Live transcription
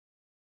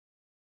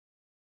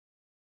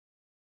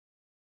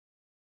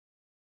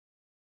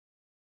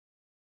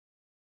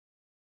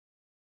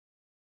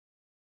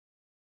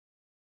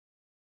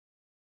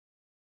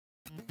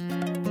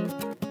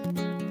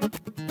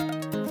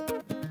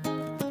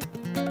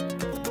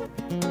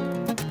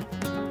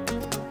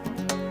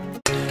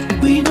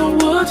We know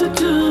what to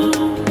do,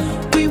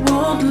 we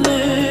won't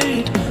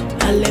let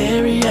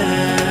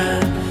malaria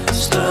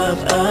stop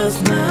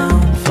us now.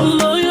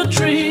 Follow your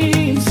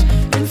dreams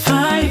and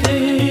fight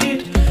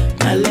it.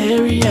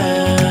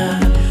 Malaria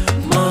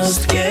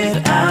must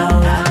get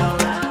out.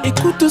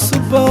 Écoute ce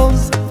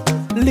buzz,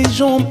 les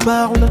gens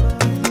parlent.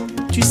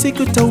 Tu sais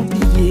que t'as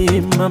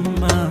oublié,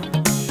 maman,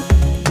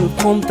 de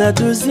prendre ta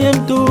deuxième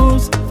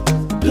dose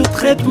de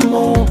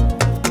traitement.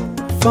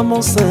 Femme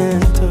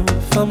enceinte,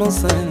 femme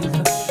enceinte.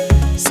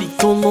 Si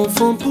ton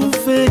enfant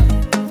pouvait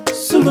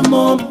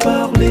seulement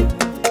parler,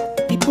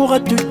 il pourra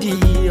te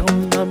dire,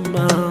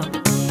 maman,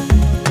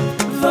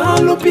 va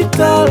à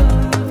l'hôpital,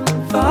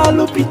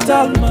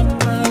 maman.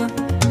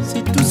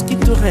 C'est tout ce qui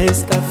te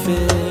reste à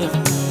faire.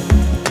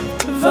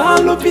 Va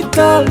à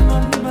l'hôpital,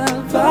 maman,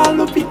 va à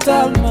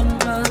l'hôpital, maman.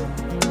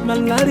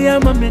 Malaria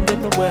m'amène de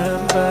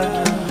November.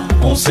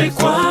 On sait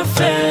quoi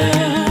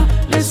faire,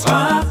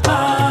 laissera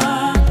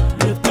pas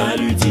le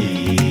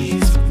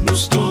paludisme nous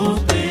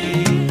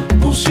stopper.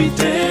 Poursuis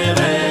tes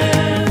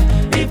rêves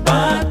et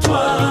pas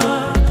toi,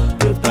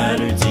 le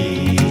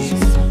paludisme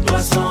doit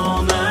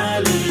s'en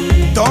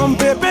aller. Ton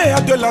bébé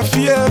a de la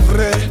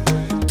fièvre,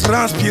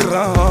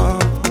 transpirant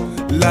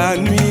la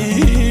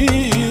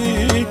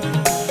nuit.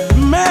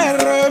 Mère,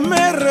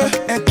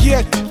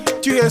 inquiète,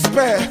 tu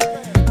espères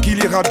qu'il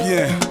ira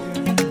bien.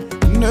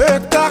 Ne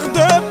tarde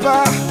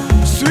pas,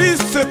 suis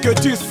ce que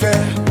tu sais.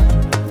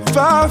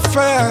 Va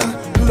faire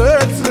le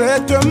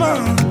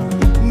traitement.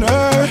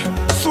 Ne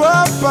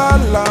sois pas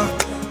là.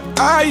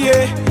 Aïe,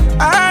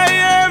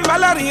 aïe,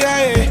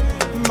 malaria.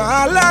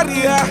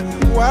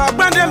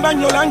 Wabande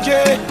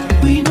banyolanje.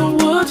 We know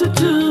what to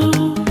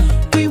do,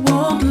 we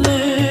won't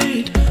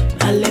let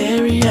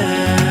malaria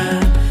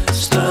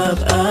stop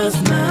us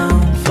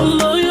now.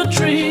 Follow your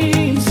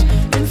dreams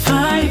and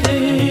fight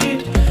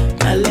it.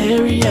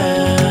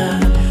 Malaria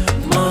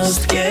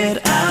must get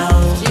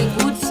out.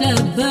 J'écoute ce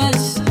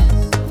buzz,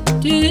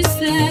 tu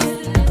sais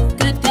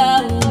que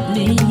t'as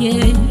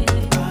oublié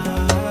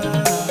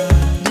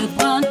de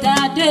prendre ta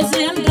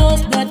deuxième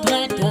dose de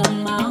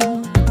traitement.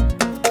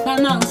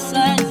 Femme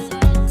enceinte,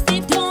 si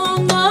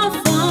ton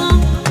enfant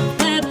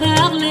peut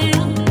parler,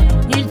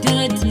 il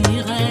te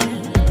dirait,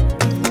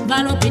 va à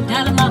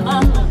l'hôpital,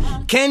 maman.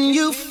 Can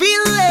you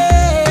feel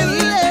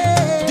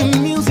it? The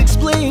music's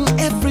playing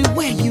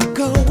everywhere you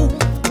go.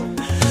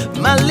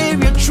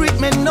 Malaria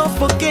treatment, don't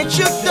forget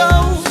your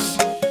dose.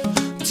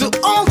 To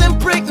all them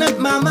pregnant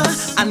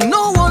mamas, I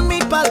know one me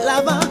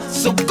palava.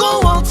 So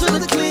go on to the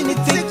clinic,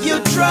 take your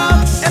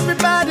drugs.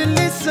 Everybody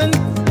listen,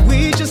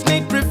 we just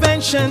need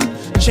prevention.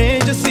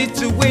 Change the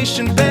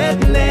situation,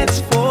 bed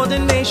nets for the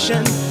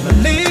nation.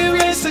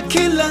 Malaria is a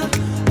killer,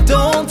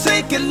 don't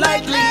take it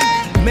lightly.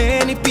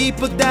 Many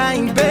people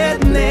dying,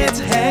 bed nets,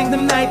 hang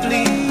them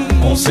nightly.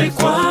 On sait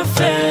quoi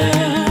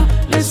faire,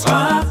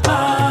 laissera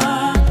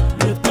pas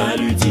le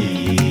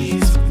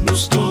paludisme nous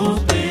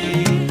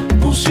stopper.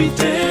 Poursuis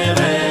tes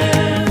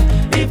rêves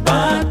et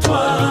pas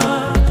toi,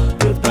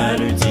 le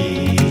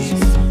paludisme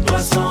doit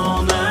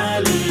s'en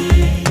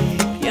aller.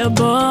 Your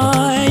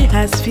boy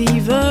has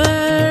fever,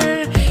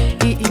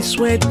 he is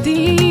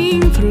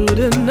sweating through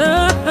the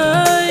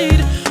night.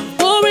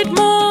 Worried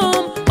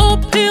mom,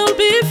 hope he'll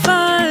be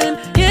fine.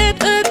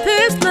 Get a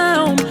test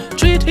now,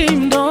 treat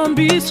him, don't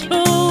be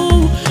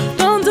slow.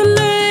 Don't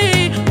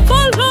delay,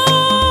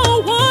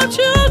 follow what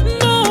you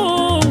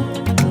know.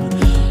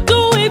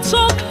 Do it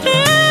so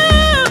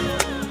clear,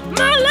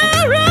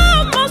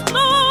 malaria must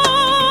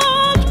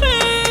not be.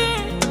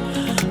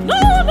 No,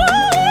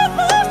 it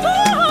must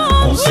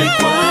not On sait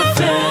quoi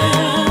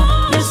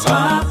faire,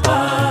 laissera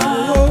pas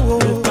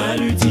le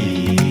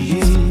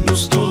paludisme nous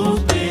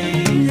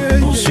stopper.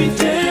 Poursuis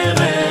tes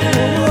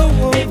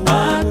rêves et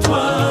pas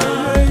toi,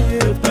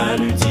 le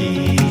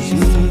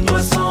paludisme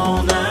doit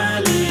s'en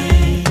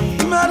aller.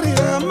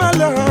 Malaria.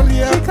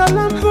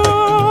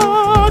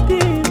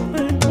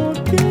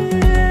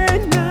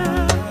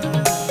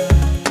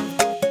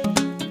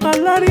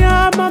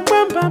 Malaria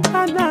mabamba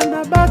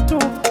banana bato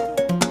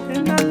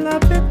enala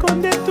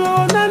pekonde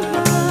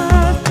tonana.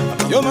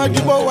 Yo ma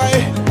gibo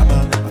wae,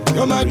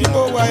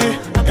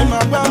 e ma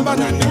bamba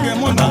na nige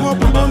mona mo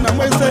bulo na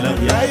mwese.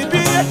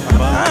 Aibi,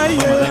 aye,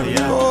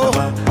 oh, yo.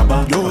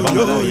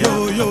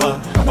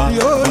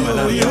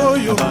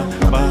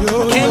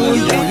 Can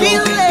you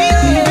feel it?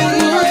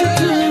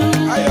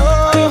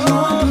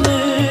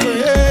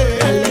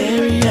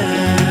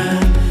 Malaria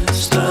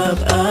stop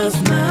us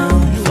now.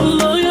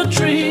 Follow your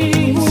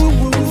dreams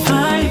and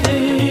fight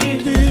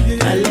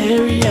it.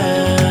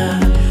 Malaria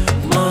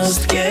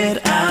must get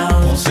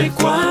out. On sait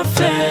quoi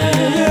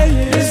faire,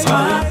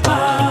 laissera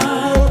pas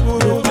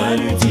le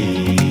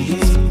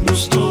paludisme nous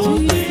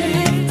stopper.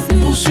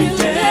 Poursuis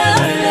tes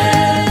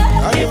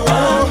rêves et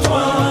pas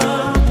toi,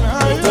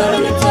 le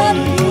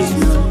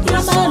paludisme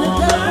doit s'en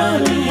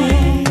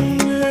aller.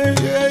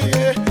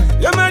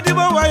 Yama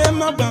dibo wae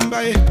ma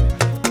bambaye.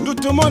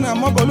 Ndutu mona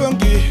mo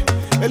bolongi.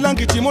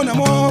 Elangiti mon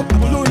amour,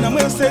 Buluna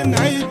Mese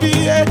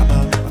Naibie.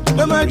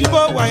 Mama di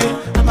Boii,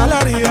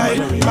 Malaria,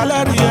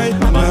 Malaria,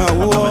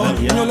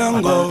 no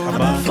longer.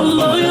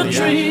 Follow your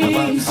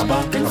dreams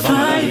and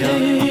fight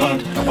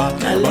it.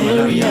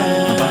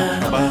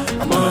 Malaria.